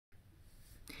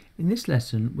In this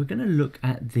lesson, we're going to look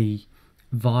at the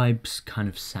vibes kind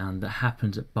of sound that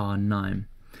happens at bar 9.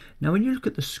 Now, when you look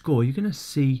at the score, you're going to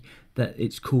see that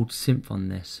it's called Synth on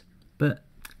this. But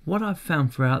what I've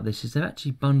found throughout this is they've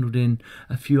actually bundled in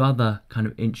a few other kind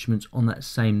of instruments on that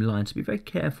same line, so be very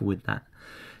careful with that.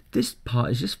 This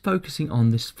part is just focusing on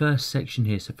this first section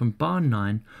here, so from bar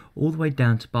 9 all the way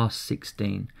down to bar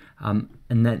 16, and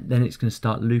then it's going to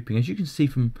start looping. As you can see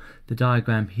from the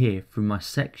diagram here, from my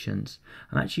sections,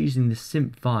 I'm actually using the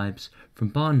synth vibes from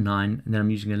bar 9, and then I'm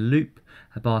using a loop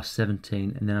at bar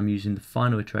 17, and then I'm using the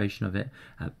final iteration of it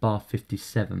at bar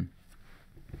 57.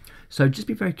 So just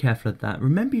be very careful of that.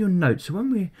 Remember your notes. So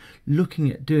when we're looking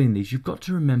at doing these, you've got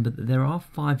to remember that there are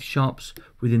 5 sharps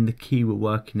within the key we're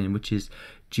working in, which is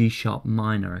G sharp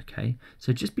minor, okay?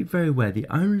 So just be very aware, the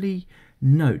only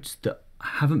notes that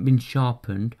haven't been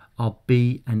sharpened are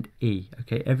B and E,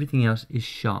 okay? Everything else is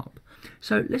sharp.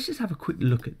 So let's just have a quick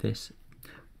look at this.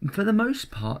 For the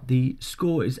most part, the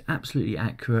score is absolutely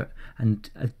accurate, and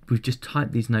we've just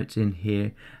typed these notes in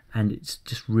here, and it's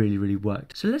just really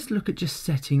worked. So let's look at just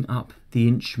setting up the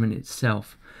instrument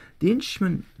itself. The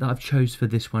instrument that I've chose for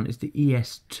this one is the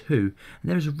ES2, and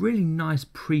there's a really nice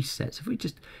preset. So if we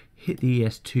just hit the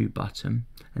ES2 button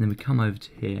and then we come over to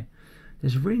here,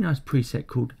 there's a really nice preset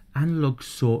called Analog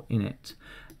Saw in it,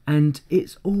 and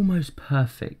it's almost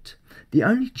perfect. The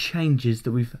only changes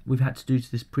that we've had to do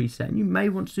to this preset, and you may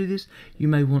want to do this, you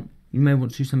may want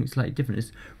to do something slightly different,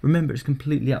 is remember it's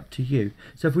completely up to you.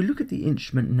 So if we look at the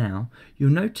instrument now,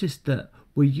 you'll notice that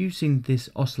we're using this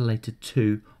oscillator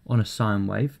 2 on a sine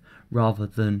wave rather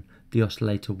than the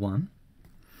oscillator 1.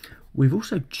 We've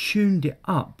also tuned it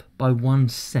up by 1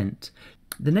 cent.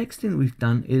 The next thing that we've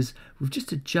done is we've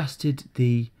just adjusted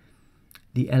the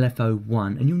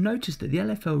LFO1, and you'll notice that the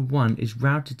LFO1 is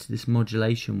routed to this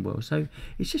modulation wheel, so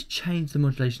it's just changed the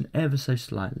modulation ever so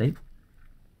slightly.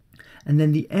 And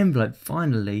then the envelope,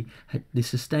 finally, the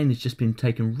sustain has just been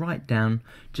taken right down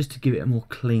just to give it a more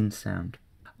clean sound.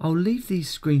 I'll leave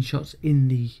these screenshots in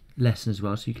the lesson as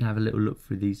well, so you can have a little look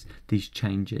through these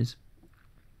changes.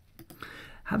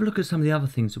 Have a look at some of the other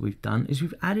things that we've done. Is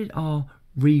we've added our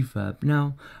reverb.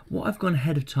 Now, what I've gone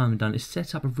ahead of time and done is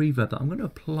set up a reverb that I'm going to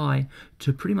apply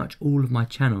to pretty much all of my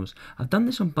channels. I've done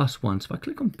this on bus 1, so if I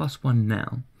click on bus 1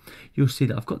 now, you'll see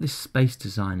that I've got this space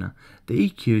designer. The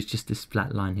EQ is just this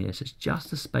flat line here, so it's just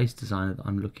the space designer that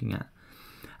I'm looking at.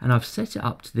 And I've set it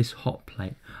up to this hot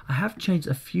plate. I have changed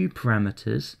a few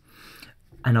parameters,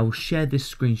 and I will share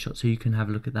this screenshot so you can have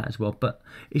a look at that as well. But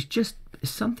it's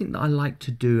something that I like to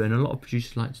do, and a lot of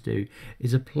producers like to do,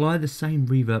 is apply the same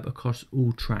reverb across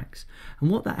all tracks.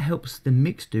 And what that helps the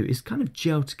mix do is kind of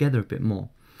gel together a bit more.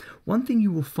 One thing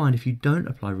you will find if you don't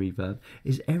apply reverb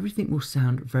is everything will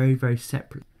sound very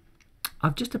separate.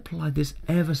 I've just applied this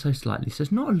ever so slightly, so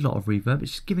it's not a lot of reverb,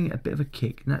 it's just giving it a bit of a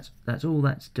kick, and that's all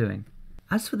that's doing.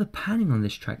 As for the panning on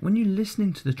this track, when you're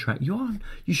listening to the track,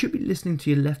 you should be listening to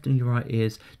your left and your right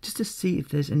ears just to see if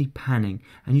there's any panning,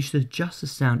 and you should adjust the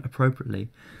sound appropriately.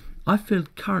 I feel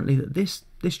currently that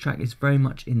this track is very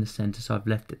much in the center, so I've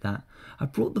left it that.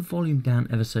 I've brought the volume down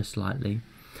ever so slightly,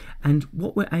 and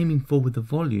what we're aiming for with the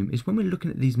volume is when we're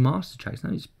looking at these master tracks.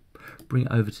 Let me just bring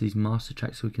it over to these master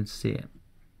tracks so we can see it.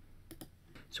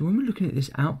 So when we're looking at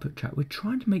this output track, we're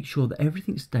trying to make sure that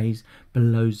everything stays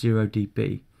below 0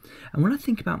 dB. And when I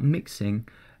think about mixing,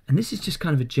 and this is just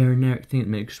kind of a generic thing at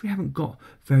the minute because we haven't got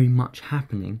very much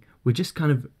happening, we're just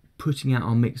kind of putting out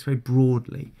our mix very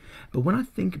broadly. But when I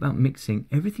think about mixing,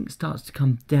 everything starts to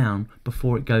come down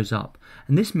before it goes up.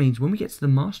 And this means when we get to the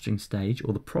mastering stage,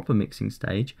 or the proper mixing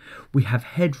stage, we have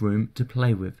headroom to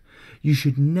play with. You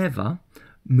should never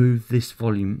move this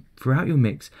volume throughout your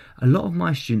mix. A lot of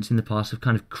my students in the past have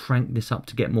kind of cranked this up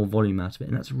to get more volume out of it,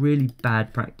 and that's really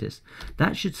bad practice.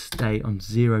 That should stay on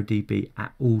 0 dB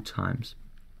at all times.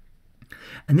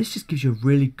 And this just gives you a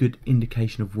really good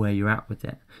indication of where you're at with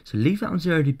it. So leave that on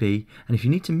 0 dB, and if you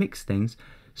need to mix things,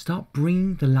 start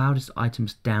bringing the loudest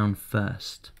items down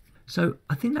first. So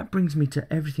I think that brings me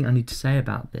to everything I need to say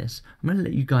about this. I'm going to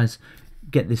let you guys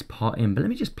get this part in, but let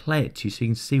me just play it to you so you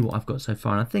can see what I've got so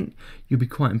far, and I think you'll be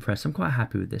quite impressed. I'm quite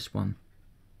happy with this one.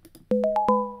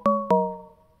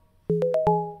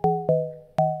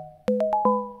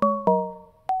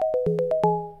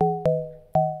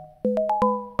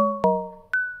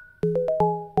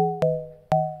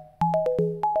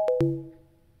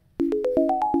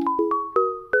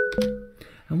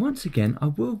 And once again, I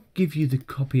will give you the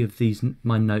copy of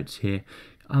my notes here.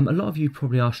 A lot of you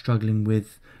probably are struggling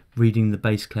with reading the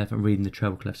bass clef and reading the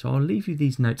treble clef. So I'll leave you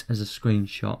these notes as a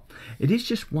screenshot. It is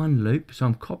just one loop, so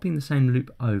I'm copying the same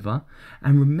loop over.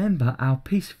 And remember, our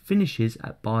piece finishes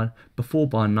at before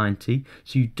bar 90,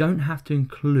 so you don't have to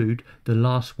include the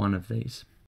last one of these.